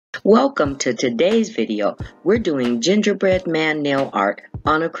Welcome to today's video. We're doing gingerbread man nail art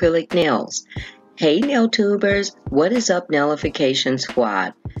on acrylic nails. Hey NailTubers, what is up Nailification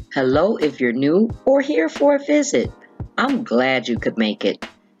Squad? Hello if you're new or here for a visit. I'm glad you could make it.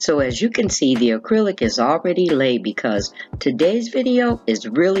 So as you can see, the acrylic is already laid because today's video is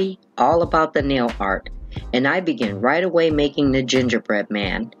really all about the nail art. And I begin right away making the gingerbread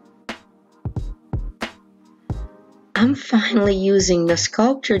man. I'm finally using the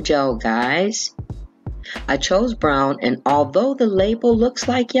sculpture gel, guys. I chose brown, and although the label looks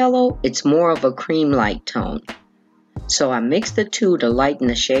like yellow, it's more of a cream-like tone. So I mixed the two to lighten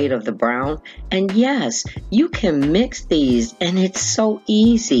the shade of the brown, and yes, you can mix these, and it's so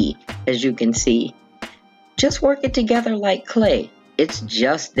easy, as you can see. Just work it together like clay. It's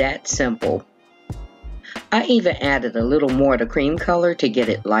just that simple. I even added a little more to cream color to get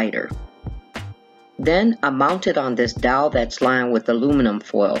it lighter. Then I mount it on this dowel that's lined with aluminum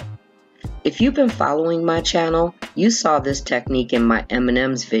foil. If you've been following my channel, you saw this technique in my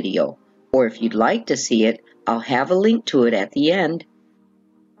M&Ms video, or if you'd like to see it, I'll have a link to it at the end.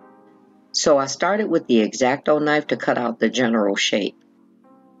 So I started with the X-Acto knife to cut out the general shape.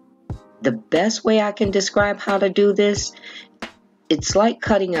 The best way I can describe how to do this, it's like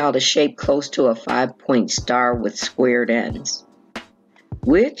cutting out a shape close to a 5-point star with squared ends,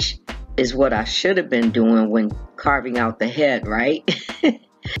 which is what I should have been doing when carving out the head, right?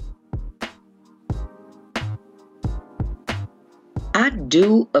 I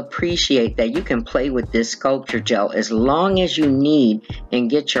do appreciate that you can play with this sculpture gel as long as you need and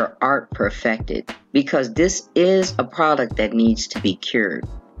get your art perfected, because this is a product that needs to be cured.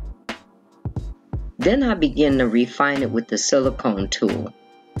 Then I begin to refine it with the silicone tool.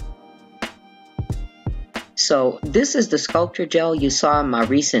 So this is the sculpture gel you saw in my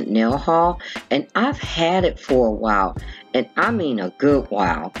recent nail haul, and I've had it for a while, and I mean a good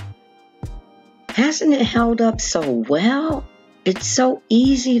while. Hasn't it held up so well? It's so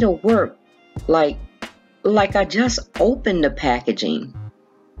easy to work, like I just opened the packaging.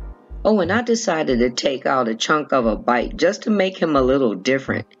 Oh, and I decided to take out a chunk of a bite just to make him a little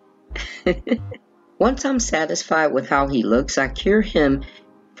different. Once I'm satisfied with how he looks, I cure him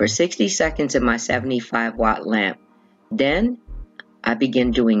for 60 seconds in my 75-watt lamp. Then I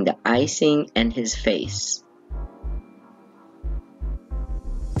begin doing the icing and his face.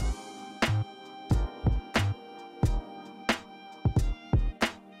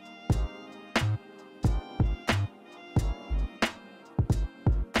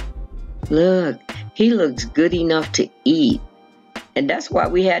 Look, he looks good enough to eat. And that's why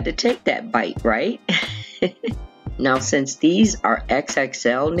we had to take that bite, right? Now, since these are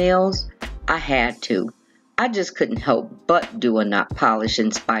XXL nails, I had to. I just couldn't help but do a not polish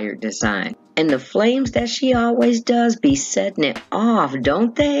inspired design. And the flames that she always does be setting it off,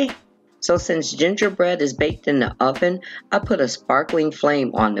 don't they? So since gingerbread is baked in the oven, I put a sparkling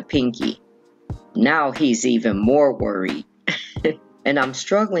flame on the pinky. Now he's even more worried. And I'm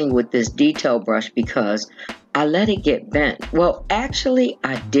struggling with this detail brush because I let it get bent. Well, actually,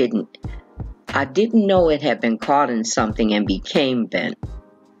 I didn't. I didn't know it had been caught in something and became bent.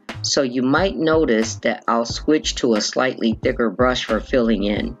 So you might notice that I'll switch to a slightly thicker brush for filling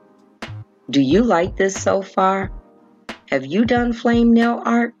in. Do you like this so far? Have you done flame nail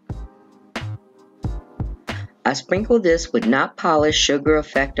art? I sprinkled this with not polished sugar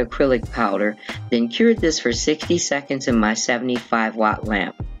effect acrylic powder, then cured this for 60 seconds in my 75-watt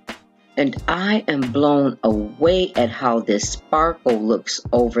lamp. And I am blown away at how this sparkle looks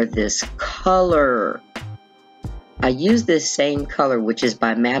over this color. I use this same color, which is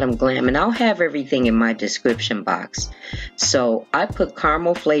by Glam, and I'll have everything in my description box. So I put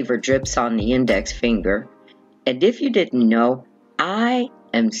caramel flavor drips on the index finger. And if you didn't know, I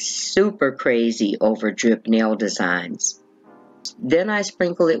am super crazy over drip nail designs. Then I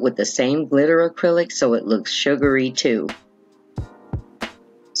sprinkle it with the same glitter acrylic so it looks sugary too.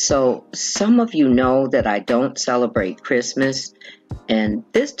 So some of you know that I don't celebrate Christmas, and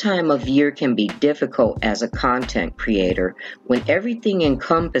this time of year can be difficult as a content creator when everything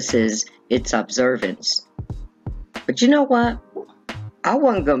encompasses its observance. But you know what? I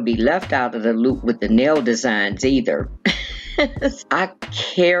wasn't going to be left out of the loop with the nail designs either. I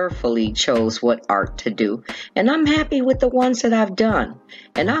carefully chose what art to do, and I'm happy with the ones that I've done,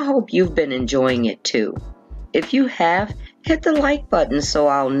 and I hope you've been enjoying it too. If you have, hit the like button so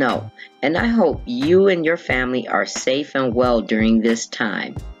I'll know, and I hope you and your family are safe and well during this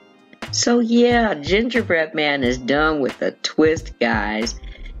time. So yeah, Gingerbread Man is done with a twist, guys,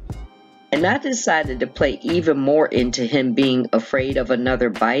 and I decided to play even more into him being afraid of another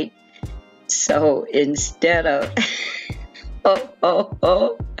bite. So instead of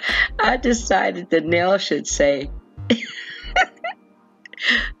I decided the nail should say,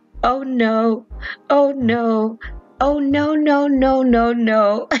 oh no, oh no, oh no, no, no, no,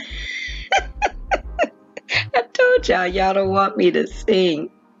 no. I told y'all don't want me to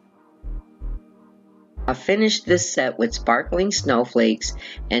sing. I finished this set with sparkling snowflakes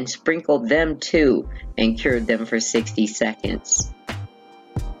and sprinkled them too and cured them for 60 seconds.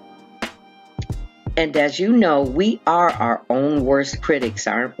 And as you know, we are our own worst critics,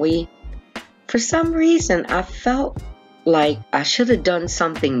 aren't we? For some reason, I felt like I should have done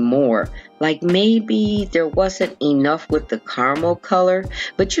something more. Like maybe there wasn't enough with the caramel color.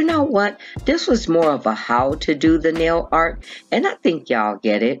 But you know what? This was more of a how to do the nail art. And I think y'all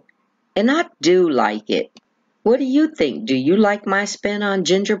get it. And I do like it. What do you think? Do you like my spin on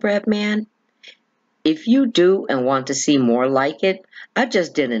Gingerbread Man? If you do and want to see more like it, I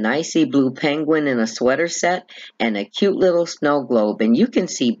just did an icy blue penguin in a sweater set and a cute little snow globe, and you can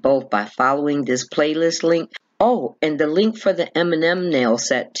see both by following this playlist link. Oh, and the link for the M&M nail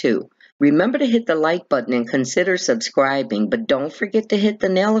set too. Remember to hit the like button and consider subscribing, but don't forget to hit the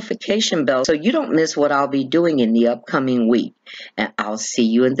Nailification bell so you don't miss what I'll be doing in the upcoming week. And I'll see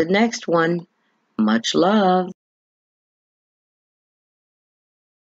you in the next one. Much love.